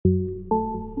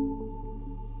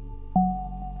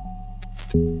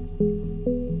The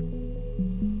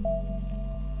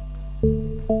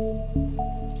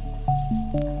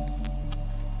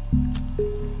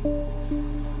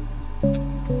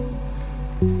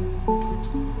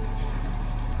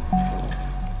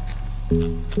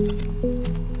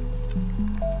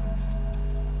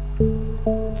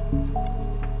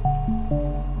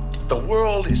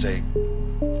world is a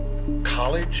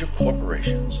college of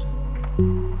corporations,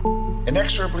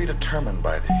 inexorably determined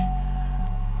by the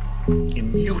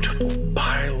immutable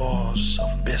bylaws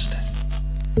of business.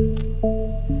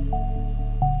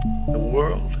 The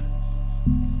world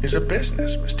is a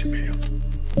business, Mr. Beale.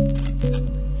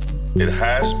 It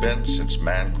has been since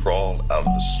man crawled out of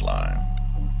the slime.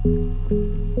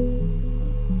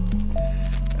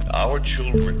 And our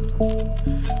children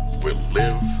will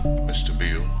live, Mr.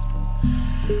 Beale,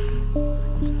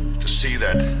 to see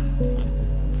that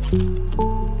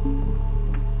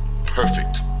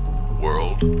perfect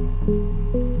world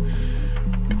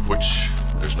in which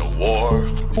there's no war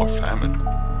or famine,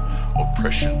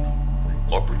 oppression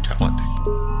or brutality.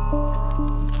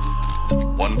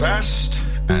 One vast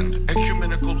and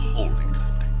ecumenical holding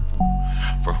company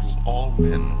for whom all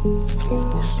men will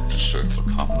work to serve a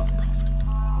common profit,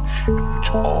 in which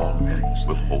all men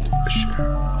will hold a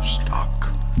share of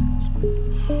stock,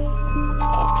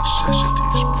 all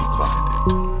necessities provided,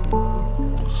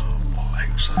 all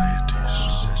anxieties,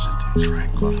 necessities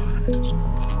tranquilized,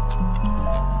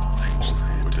 all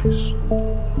anxieties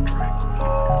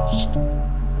tranquilized.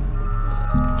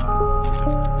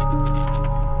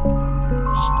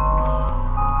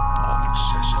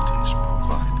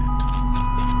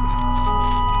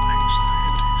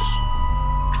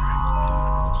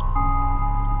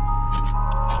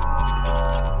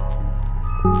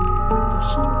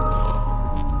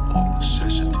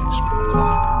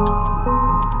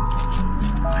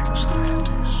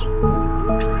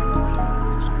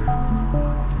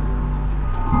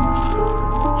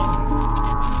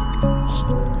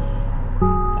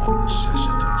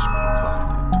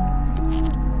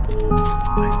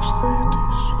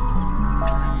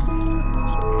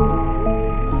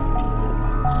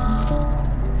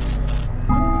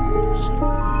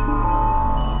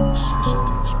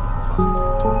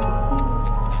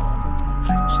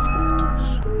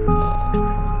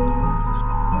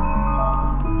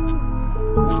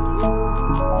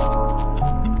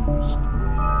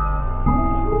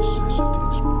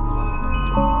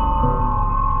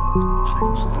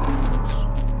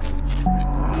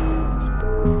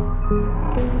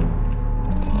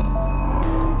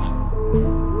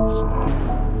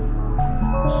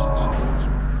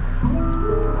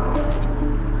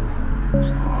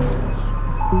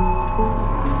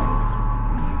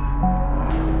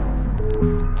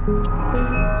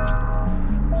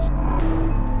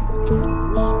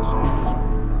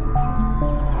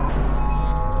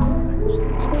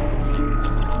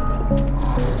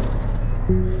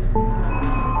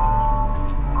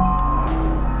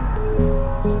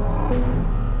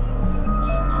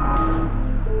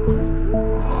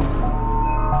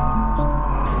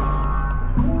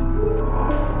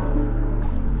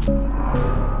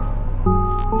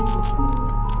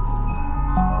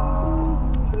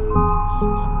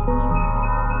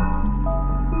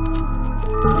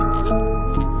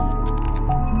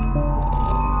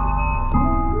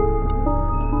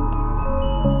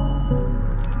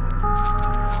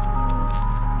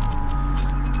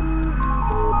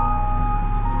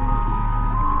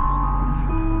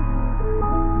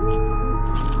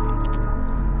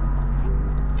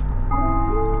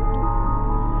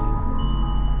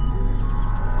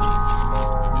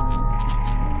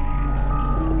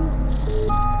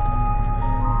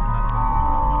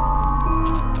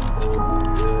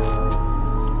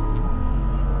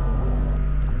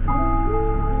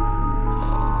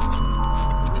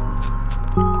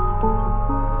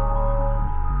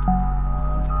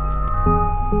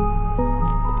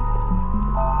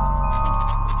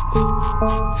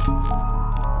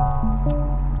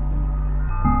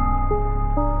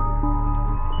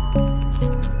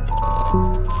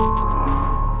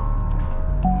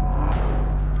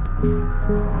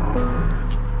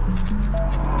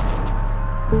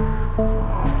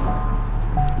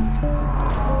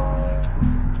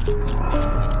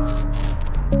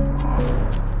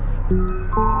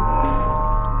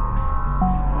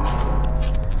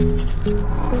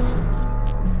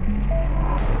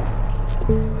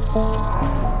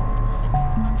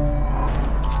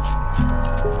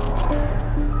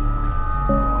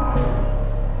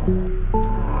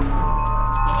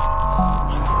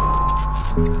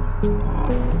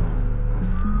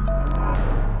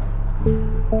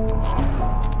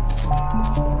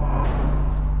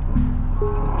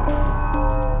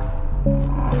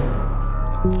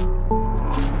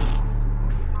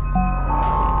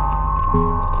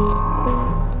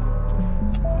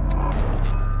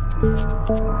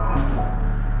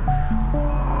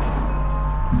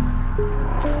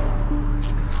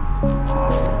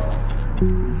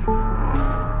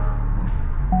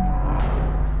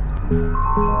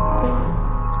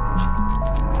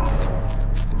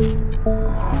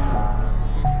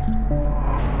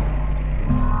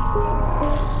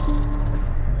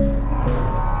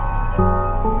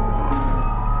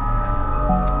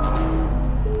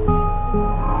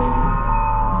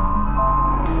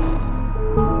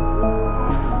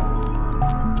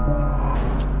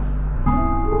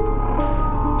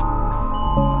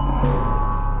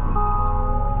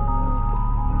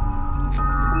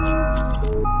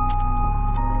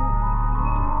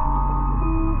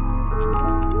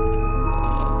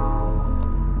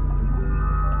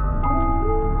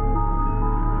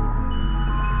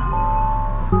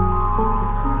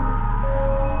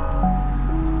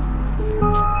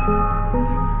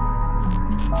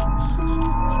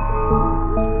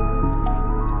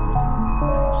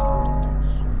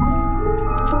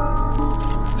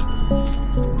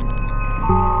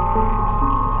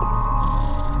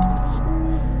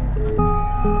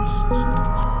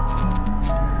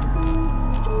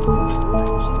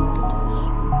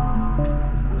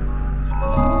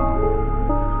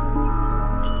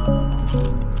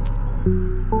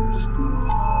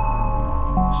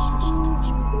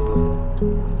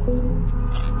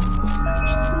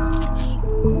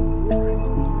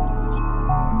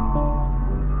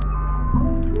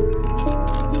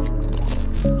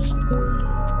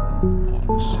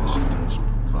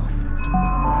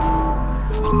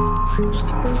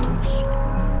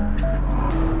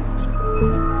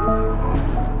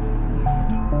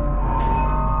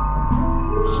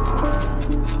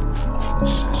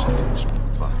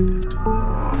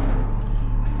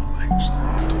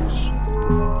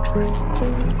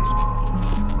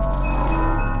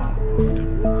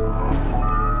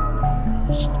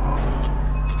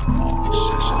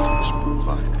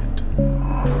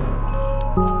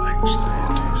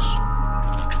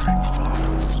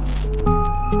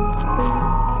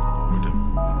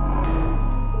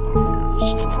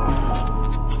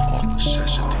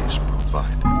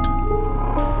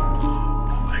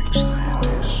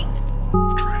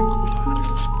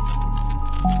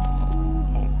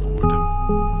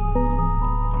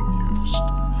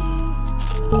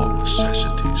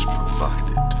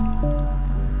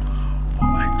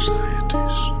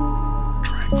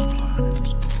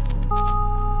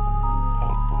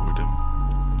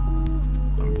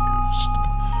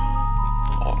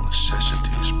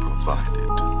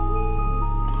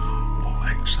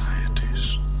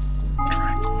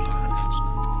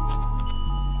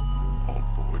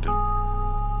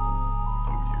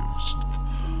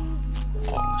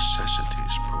 All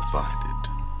necessities provided.